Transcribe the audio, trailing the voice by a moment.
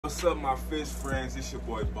What's up, my fish friends? It's your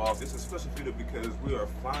boy Boss. It's a special video because we are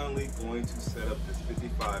finally going to set up this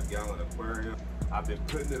 55-gallon aquarium. I've been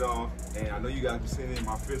putting it off, and I know you guys have seen it in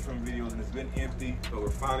my fish room videos, and it's been empty. So we're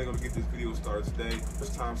finally going to get this video started today.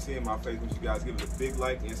 First time seeing my face, make sure you guys give it a big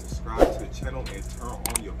like and subscribe to the channel and turn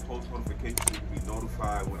on your post notifications so you can be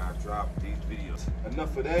notified when I drop these videos.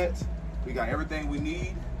 Enough of that. We got everything we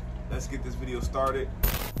need. Let's get this video started.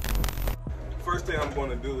 First thing I'm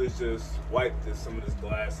going to do is just wipe some of this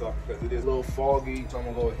glass off because it is a little foggy. So I'm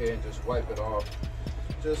going to go ahead and just wipe it off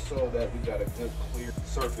just so that we got a good clear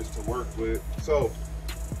surface to work with. So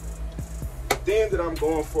the thing that I'm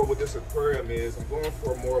going for with this aquarium is I'm going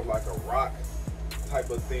for more of like a rock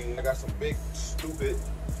type of thing. I got some big stupid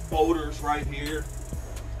boulders right here,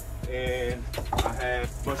 and I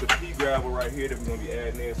have a bunch of pea gravel right here that we're going to be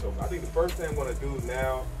adding in. So I think the first thing I'm going to do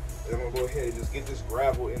now is I'm going to go ahead and just get this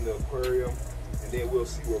gravel in the aquarium, and then we'll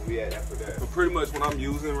see where we at after that. So pretty much what I'm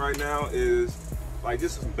using right now is like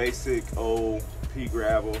just some basic old pea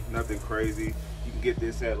gravel, nothing crazy. You can get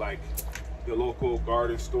this at like your local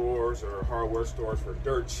garden stores or hardware stores for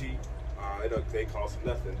dirt cheap. They cost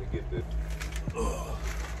nothing to get this.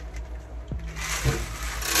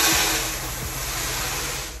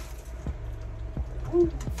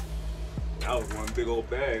 That was one big old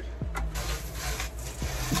bag.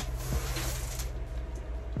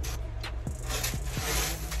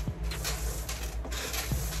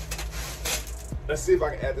 Let's see if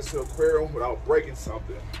I can add this to the aquarium without breaking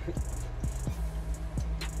something.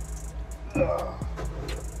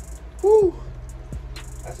 Whew.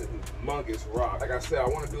 That's a humongous rock. Like I said, I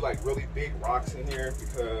want to do like really big rocks in here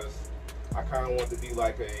because I kind of want it to be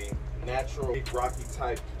like a natural big rocky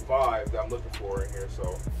type vibe that I'm looking for in here.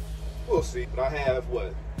 So we'll see. But I have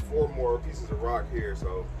what, 4 more pieces of rock here,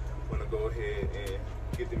 so I'm gonna go ahead and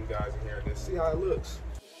get them guys in here and just see how it looks.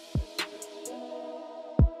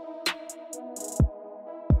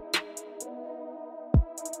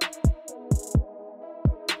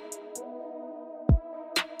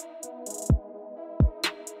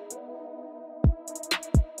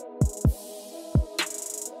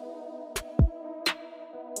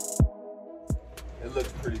 It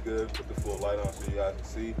looks pretty good. Put the full light on so you guys can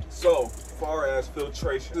see. So, as far as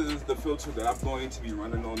filtration, this is the filter that I'm going to be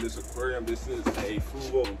running on this aquarium. This is a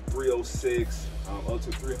Frugal 306, up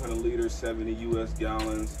to 300 liters, 70 US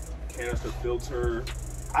gallons, canister filter.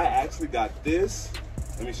 I actually got this.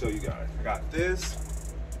 Let me show you guys. I got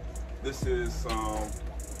this. This is some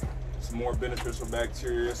more beneficial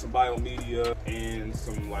bacteria, some biomedia, and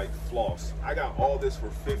some like floss. I got all this for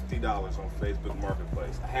 $50 on Facebook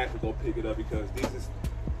Marketplace. I had to go pick it up because these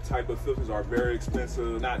type of filters are very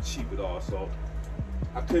expensive, not cheap at all. So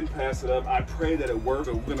I couldn't pass it up. I pray that it works,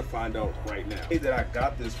 so we're gonna find out right now. The that I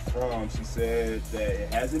got this from, she said that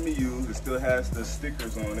it hasn't been used, it still has the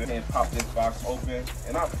stickers on it. And pop this box open,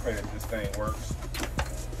 and I pray that this thing works.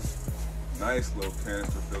 Nice little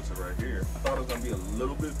canister filter right here. I thought it was gonna be a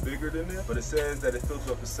little bit bigger than this, but it says that it filters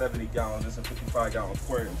up to 70 gallons. It's a 55-gallon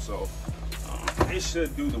aquarium, so it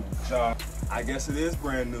should do the job. I guess it is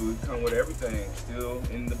brand new. It comes with everything still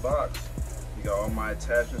in the box. You got all my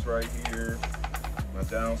attachments right here, my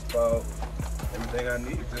downspout, everything I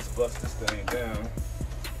need. Just bust this thing down.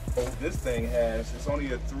 So this thing it's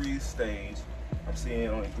only a 3-stage. I'm seeing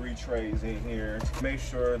only 3 trays in here to make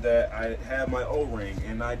sure that I have my O-ring,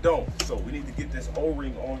 and I don't. So we need to get this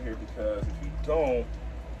O-ring on here because if you don't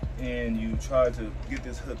and you try to get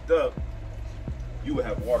this hooked up, you will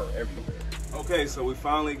have water everywhere. Okay, so we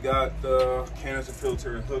finally got the canister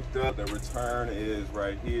filter hooked up. The return is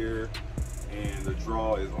right here, and the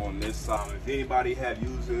draw is on this side. If anybody have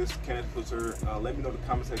used this canister filter, let me know in the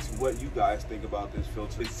comment section what you guys think about this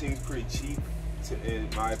filter. It seems pretty cheap in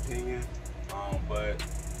my opinion. But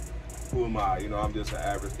who am I? You know, I'm just an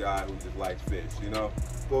average guy who just likes fish, you know?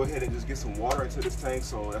 Go ahead and just get some water into this tank.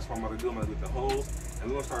 So that's what I'm gonna do. I'm gonna get the hose and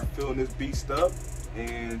we're gonna start filling this beast up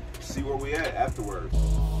and see where we at afterwards.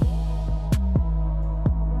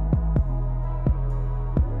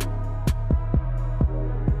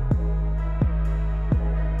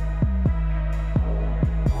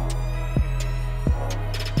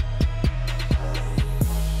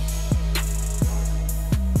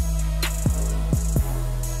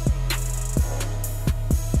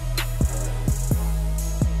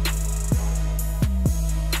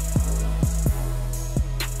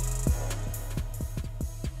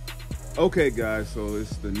 Okay guys, so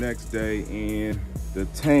it's the next day and the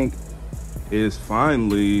tank is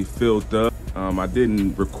finally filled up. I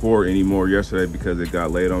didn't record anymore yesterday because it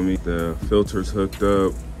got late on me. The filter's hooked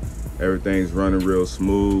up, everything's running real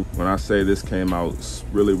smooth. When I say this came out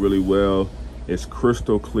really well, It's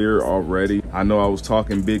crystal clear already. I know I was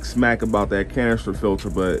talking big smack about that canister filter,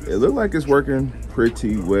 but it looked like it's working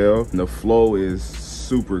pretty well. And the flow is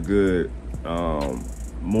super good.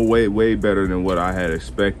 Way better than what I had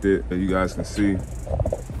expected. As you guys can see,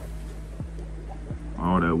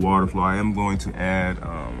 all that water flow. I am going to add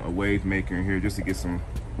a wave maker in here just to get some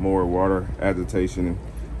more water agitation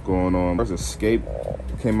going on. There's escape,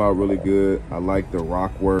 came out really good. I like the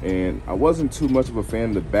rock work, and I wasn't too much of a fan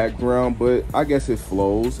of the background, but I guess it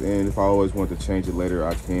flows, and if I always want to change it later,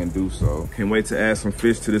 I can do so. Can't wait to add some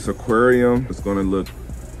fish to this aquarium. It's gonna look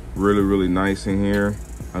really nice in here.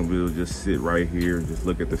 I'm gonna just sit right here and just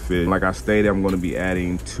look at the fish. Like I stated, I'm gonna be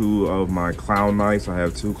adding 2 of my clown knights. I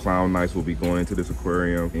have 2 clown knights will be going into this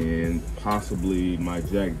aquarium, and possibly my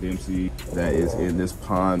Jack Dempsey that is in this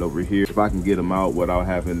pond over here. If I can get them out without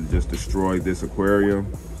having to just destroy this aquarium,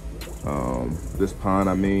 this pond,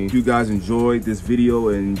 I mean. If you guys enjoyed this video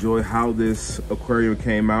and enjoy how this aquarium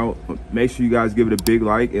came out, make sure you guys give it a big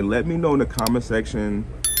like and let me know in the comment section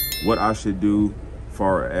what I should do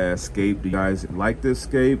far as scape. Do you guys like this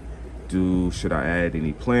scape? Should I add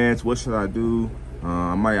any plants? What should I do?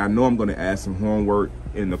 I know I'm going to add some hornwork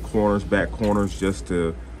in the corners, back corners, just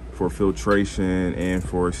for filtration and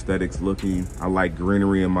for aesthetics looking. I like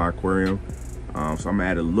greenery in my aquarium, so I'm gonna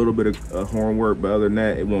add a little bit of hornwork, but other than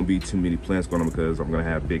that, it won't be too many plants going on because I'm gonna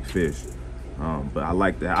have big fish. But I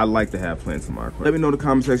like to have plants in my aquarium. Let me know in the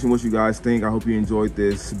comment section what you guys think. I hope you enjoyed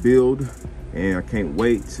this build, and I can't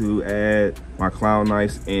wait to add my clown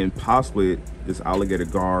knights and possibly this alligator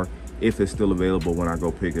gar if it's still available when I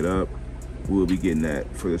go pick it up. We'll be getting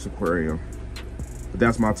that for this aquarium. But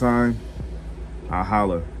that's my time. I'll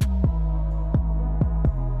holla.